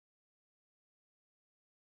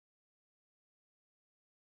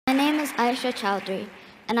is AISHA Chaudhary,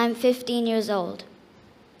 and I'm 15 years old.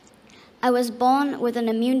 I was born with an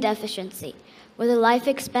immune deficiency, with a life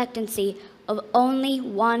expectancy of only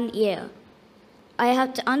 1 year. I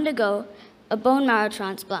had to undergo a bone marrow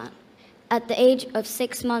transplant at the age of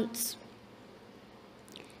 6 months.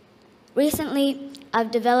 Recently,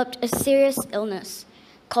 I've developed a serious illness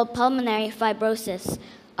called pulmonary fibrosis,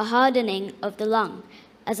 a hardening of the lung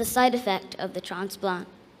as a side effect of the transplant.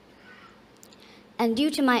 And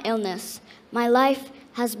due to my illness, my life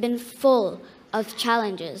has been full of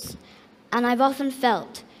challenges, and I've often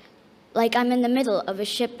felt like I'm in the middle of a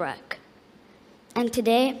shipwreck. And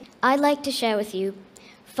today, I'd like to share with you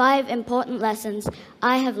 5 important lessons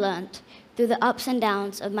I have learned through the ups and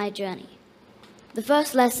downs of my journey. The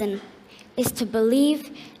first lesson is to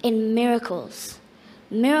believe in miracles.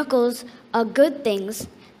 Miracles are good things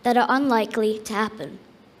that are unlikely to happen.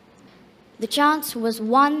 The chance was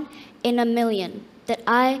 1 in a million that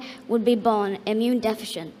I would be born immune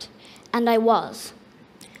deficient, and I was.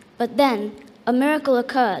 But then a miracle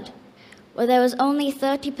occurred where there was only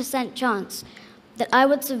 30% chance that I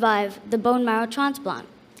would survive the bone marrow transplant,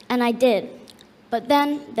 and I did. But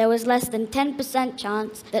then there was less than 10%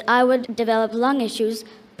 chance that I would develop lung issues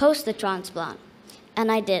post the transplant,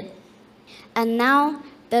 and I did. And now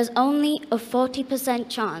there's only a 40%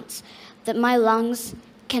 chance that my lungs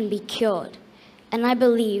can be cured, and I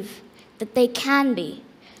believe that they can be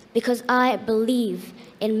because I believe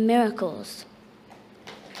in miracles.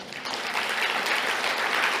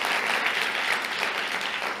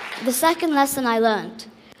 The second lesson I learned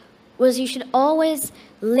was you should always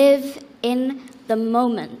live in the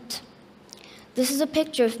moment. This is a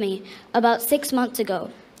picture of me about 6 months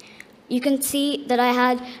ago. You can see that I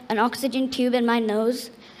had an oxygen tube in my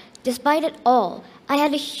nose. Despite it all, I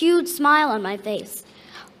had a huge smile on my face,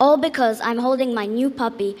 all because I'm holding my new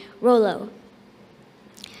puppy, Rolo.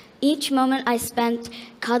 Each moment I spent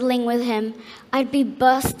cuddling with him, I'd be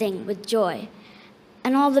bursting with joy.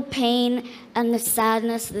 And all the pain and the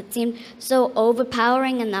sadness that seemed so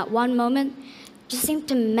overpowering in that one moment just seemed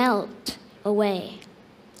to melt away.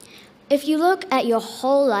 If you look at your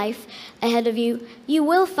whole life ahead of you, you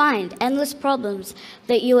will find endless problems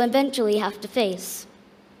that you'll eventually have to face.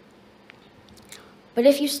 But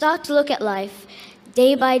if you start to look at life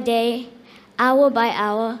day by day, hour by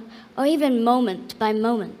hour, or even moment by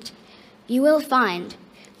moment, you will find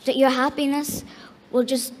that your happiness will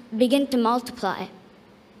just begin to multiply.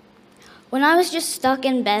 When I was just stuck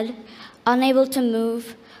in bed, unable to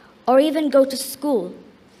move, or even go to school,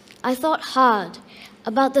 I thought hard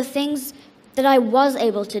about the things that I was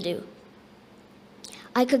able to do.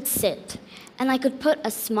 I could sit, and I could put a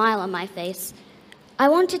smile on my face. I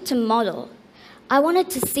wanted to model. I wanted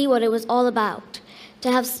to see what it was all about,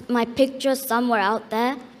 to have my picture somewhere out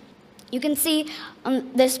there. You can see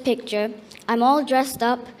on this picture, I'm all dressed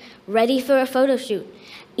up, ready for a photo shoot,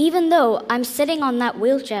 even though I'm sitting on that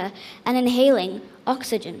wheelchair and inhaling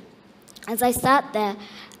oxygen. As I sat there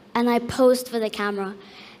and I posed for the camera,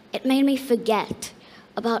 it made me forget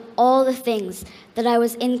about all the things that I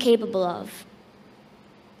was incapable of.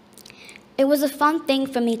 It was a fun thing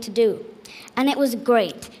for me to do, and it was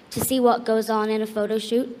great to see what goes on in a photo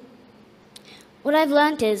shoot. What I've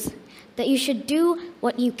learned is that you should do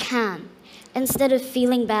what you can instead of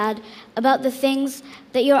feeling bad about the things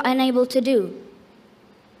that you're unable to do.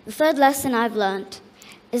 The third lesson I've learned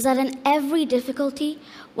is that in every difficulty,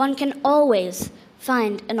 one can always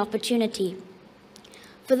find an opportunity.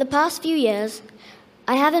 For the past few years,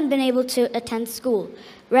 I haven't been able to attend school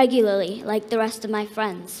regularly like the rest of my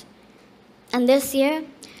friends. And this year,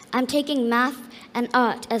 I'm taking math and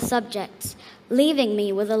art as subjects, leaving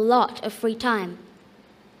me with a lot of free time.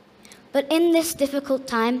 But in this difficult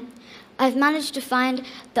time, I've managed to find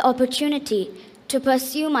the opportunity to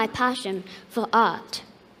pursue my passion for art.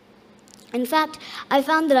 In fact, I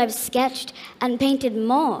found that I've sketched and painted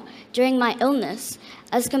more during my illness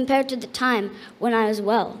as compared to the time when I was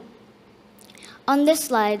well. On this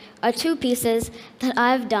slide are 2 pieces that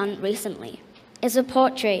I've done recently. It's a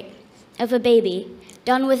portrait of a baby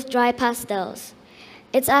done with dry pastels.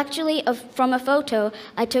 It's actually from a photo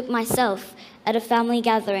I took myself at a family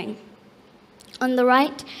gathering. On the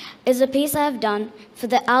right is a piece I've done for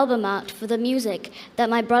the album art for the music that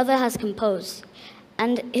my brother has composed,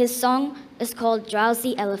 and his song is called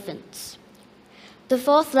Drowsy Elephants. The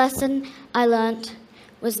 4th lesson I learned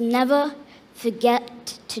was never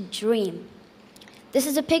forget to dream. This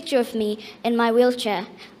is a picture of me in my wheelchair,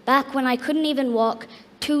 back when I couldn't even walk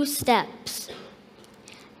 2 steps.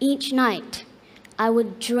 Each night, I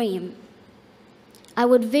would dream. I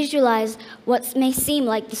would visualize what may seem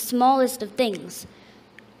like the smallest of things.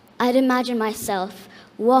 I'd imagine myself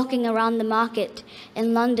walking around the market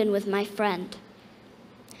in London with my friend.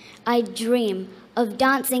 I dream of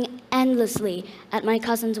dancing endlessly at my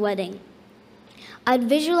cousin's wedding. I'd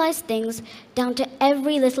visualize things down to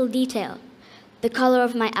every little detail: the color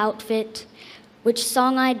of my outfit, which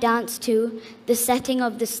song I danced to, the setting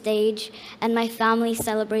of the stage, and my family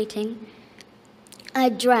celebrating. I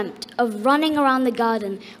dreamt of running around the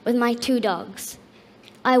garden with my 2 dogs.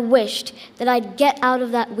 I wished that I'd get out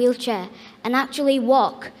of that wheelchair and actually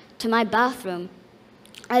walk to my bathroom.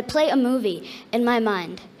 I'd play a movie in my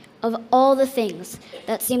mind of all the things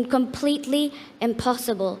that seemed completely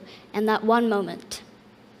impossible in that one moment.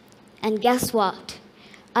 And guess what?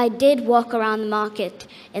 I did walk around the market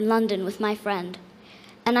in London with my friend.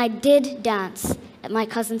 And I did dance at my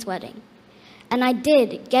cousin's wedding. And I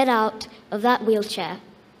did get out of that wheelchair.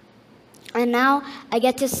 And now I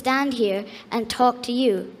get to stand here and talk to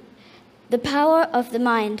you. The power of the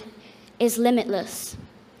mind is limitless.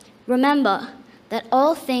 Remember that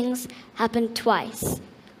all things happen twice,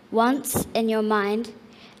 once in your mind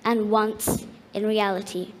and once in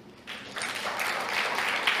reality.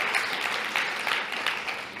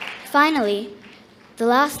 Finally, the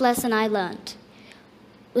last lesson I learned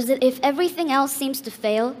was that if everything else seems to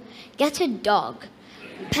fail, get a dog.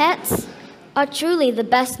 Pets are truly the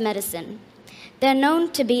best medicine. They're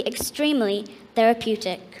known to be extremely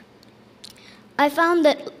therapeutic. I found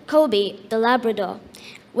that Kobe, the Labrador,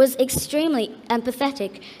 was extremely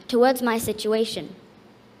empathetic towards my situation.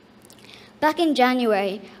 Back in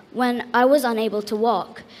January, when I was unable to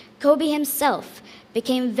walk, Kobe himself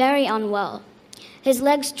became very unwell. His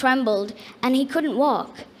legs trembled and he couldn't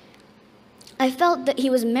walk. I felt that he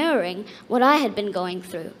was mirroring what I had been going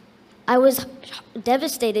through. I was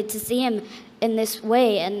devastated to see him in this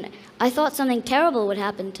way, and I thought something terrible would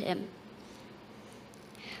happen to him.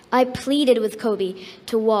 I pleaded with Kobe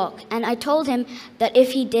to walk, and I told him that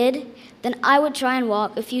if he did, then I would try and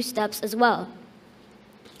walk a few steps as well.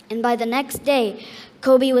 And by the next day,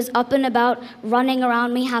 Kobe was up and about, running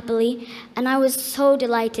around me happily, and I was so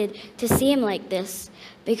delighted to see him like this,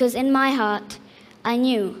 because in my heart, I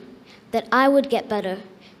knew that I would get better,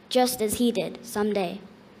 just as he did someday.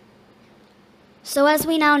 So as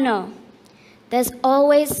we now know, there's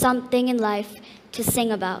always something in life to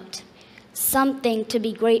sing about, something to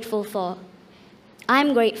be grateful for.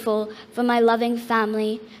 I'm grateful for my loving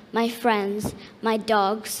family, my friends, my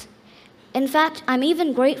dogs. In fact, I'm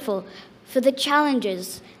even grateful for the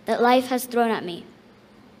challenges that life has thrown at me,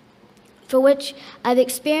 for which I've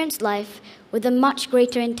experienced life with a much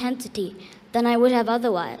greater intensity than I would have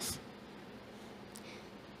otherwise.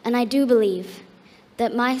 And I do believe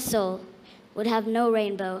that my soul would have no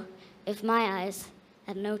rainbow if my eyes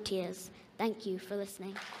had no tears. Thank you for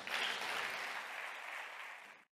listening.